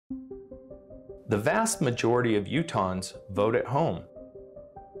The vast majority of Utahns vote at home.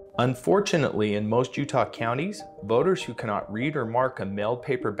 Unfortunately, in most Utah counties, voters who cannot read or mark a mailed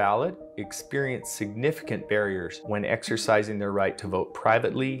paper ballot experience significant barriers when exercising their right to vote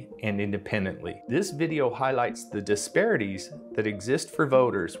privately and independently. This video highlights the disparities that exist for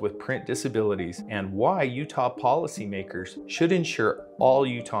voters with print disabilities and why Utah policymakers should ensure all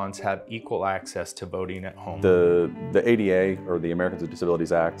Utahns have equal access to voting at home. The ADA, or the Americans with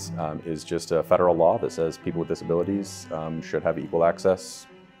Disabilities Act, is just a federal law that says people with disabilities should have equal access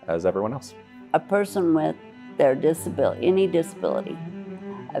as everyone else. A person with their disability, any disability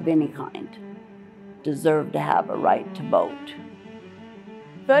of any kind, deserve to have a right to vote.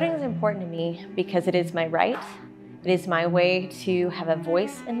 Voting is important to me because it is my right. It is my way to have a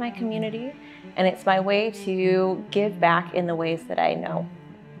voice in my community, and it's my way to give back in the ways that I know.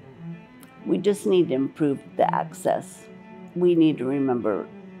 We just need to improve the access. We need to remember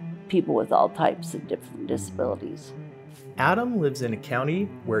people with all types of different disabilities. Adam lives in a county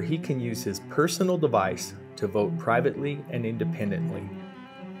where he can use his personal device to vote privately and independently.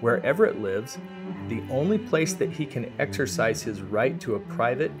 Where Everett lives, the only place that he can exercise his right to a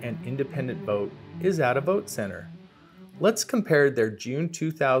private and independent vote is at a vote center. Let's compare their June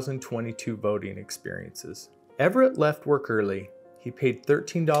 2022 voting experiences. Everett left work early. He paid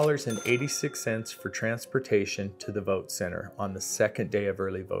 $13.86 for transportation to the vote center on the second day of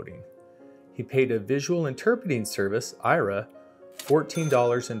early voting. He paid a visual interpreting service, IRA,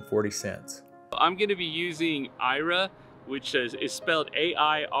 $14.40. I'm going to be using IRA, which is spelled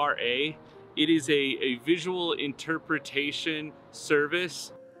A-I-R-A. It is a visual interpretation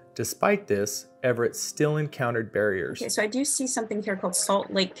service. Despite this, Everett still encountered barriers. Okay, so I do see something here called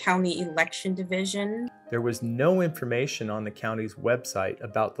Salt Lake County Election Division. There was no information on the county's website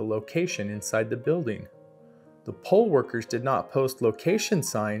about the location inside the building. The poll workers did not post location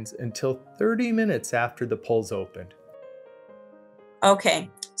signs until 30 minutes after the polls opened. Okay,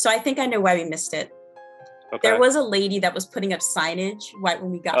 so I think I know why we missed it. Okay. There was a lady that was putting up signage right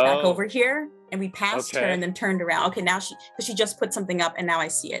when we got back over here, and we passed her and then turned around. Okay, now she just put something up, and now I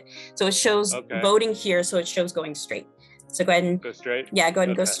see it. So it shows voting here, so it shows going straight. So go ahead and go straight. Yeah, go ahead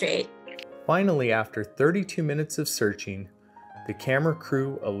and go straight. Finally, after 32 minutes of searching, the camera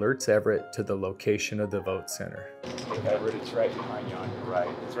crew alerts Everett to the location of the vote center. Everett, it's right behind you on your right.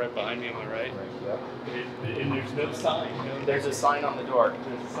 It's right behind me on my right? Yep. And there's no sign. No, there's a sign on the door.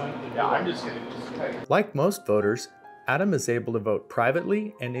 There's a sign on the door. Yeah, I'm just going to Like most voters, Adam is able to vote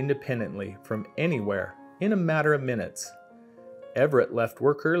privately and independently from anywhere in a matter of minutes. Everett left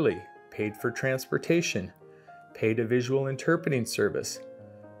work early, paid for transportation, paid a visual interpreting service,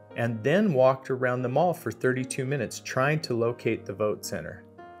 and then walked around the mall for 32 minutes trying to locate the vote center.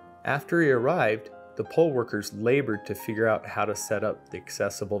 After he arrived, the poll workers labored to figure out how to set up the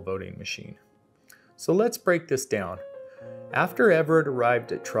accessible voting machine. So let's break this down. After Everett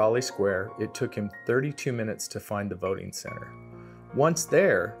arrived at Trolley Square, it took him 32 minutes to find the voting center. Once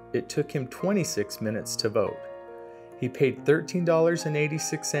there, it took him 26 minutes to vote. He paid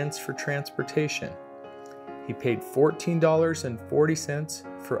 $13.86 for transportation. He paid $14.40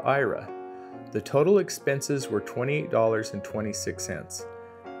 for IRA. The total expenses were $28.26,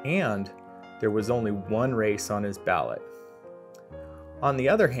 and there was only one race on his ballot. On the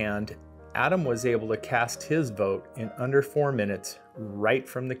other hand, Adam was able to cast his vote in under 4 minutes right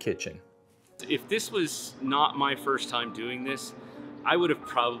from the kitchen. If this was not my first time doing this, I would have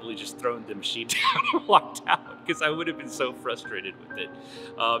probably just thrown the machine down and walked out because I would have been so frustrated with it.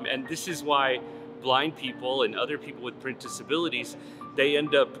 And this is why blind people and other people with print disabilities, they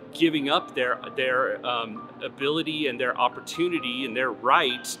end up giving up their ability and their opportunity and their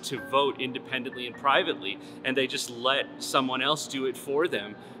right to vote independently and privately, and they just let someone else do it for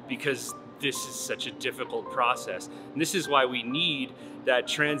them because this is such a difficult process. And this is why we need that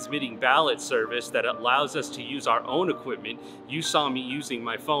transmitting ballot service that allows us to use our own equipment. You saw me using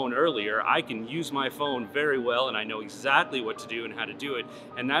my phone earlier. I can use my phone very well, and I know exactly what to do and how to do it.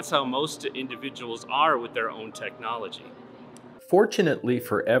 And that's how most individuals are with their own technology. Fortunately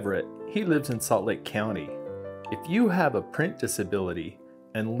for Everett, he lives in Salt Lake County. If you have a print disability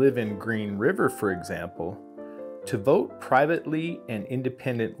and live in Green River, for example, to vote privately and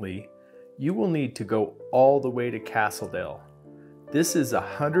independently, you will need to go all the way to Castledale. This is a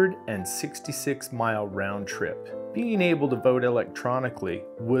 166-mile round trip. Being able to vote electronically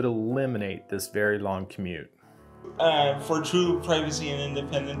would eliminate this very long commute. For true privacy and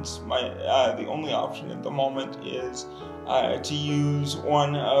independence, the only option at the moment is to use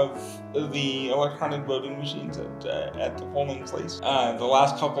one of the electronic voting machines at the polling place. The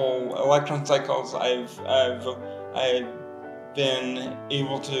last couple election cycles, I've been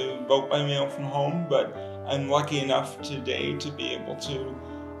able to vote by mail from home, but I'm lucky enough today to be able to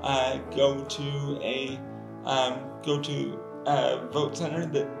go to a vote center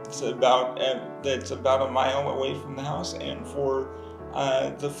that's about a mile away from the house, and for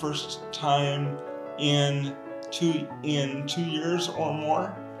the first time in two years or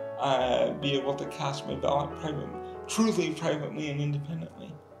more, be able to cast my ballot truly privately and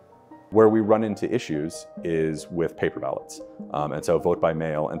independently. Where we run into issues is with paper ballots. And so vote by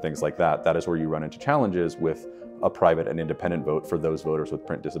mail and things like that, that is where you run into challenges with a private and independent vote for those voters with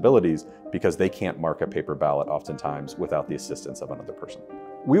print disabilities, because they can't mark a paper ballot oftentimes without the assistance of another person.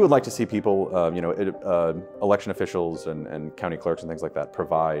 We would like to see people, election officials and county clerks and things like that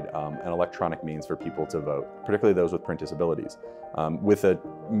provide an electronic means for people to vote, particularly those with print disabilities. With a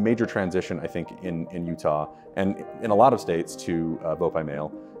major transition, I think, in Utah and in a lot of states to vote by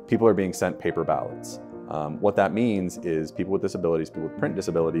mail, people are being sent paper ballots. What that means is people with disabilities, people with print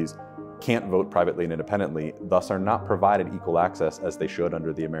disabilities, can't vote privately and independently, thus are not provided equal access as they should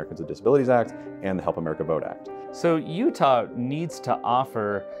under the Americans with Disabilities Act and the Help America Vote Act. So Utah needs to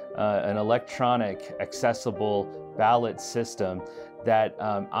offer an electronic, accessible ballot system that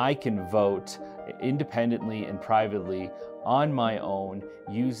I can vote independently and privately on my own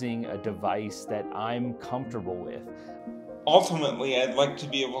using a device that I'm comfortable with. Ultimately, I'd like to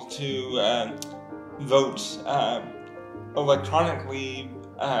be able to vote electronically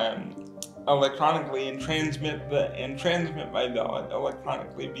and transmit my ballot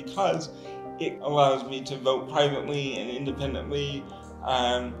electronically, because it allows me to vote privately and independently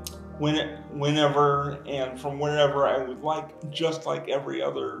whenever and from wherever I would like, just like every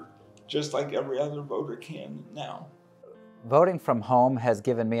other voter can now. Voting from home has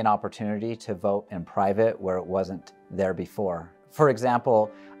given me an opportunity to vote in private where it wasn't there before. For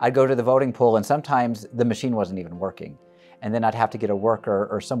example, I'd go to the voting pool and sometimes the machine wasn't even working. And then I'd have to get a worker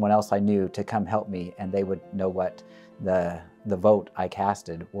or someone else I knew to come help me, and they would know what the vote I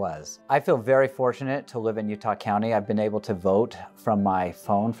casted was. I feel very fortunate to live in Utah County. I've been able to vote from my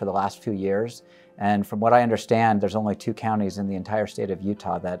phone for the last few years. And from what I understand, there's only 2 counties in the entire state of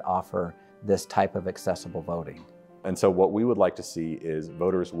Utah that offer this type of accessible voting. And so what we would like to see is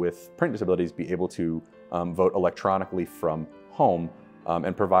voters with print disabilities be able to vote electronically from home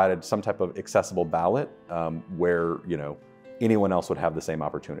and provided some type of accessible ballot where, anyone else would have the same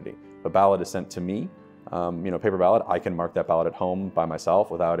opportunity. If a ballot is sent to me, paper ballot, I can mark that ballot at home by myself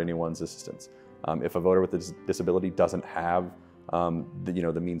without anyone's assistance. If a voter with a disability doesn't have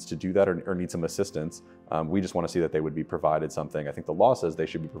the means to do that or need some assistance, we just want to see that they would be provided something. I think the law says they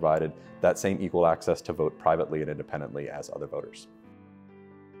should be provided that same equal access to vote privately and independently as other voters.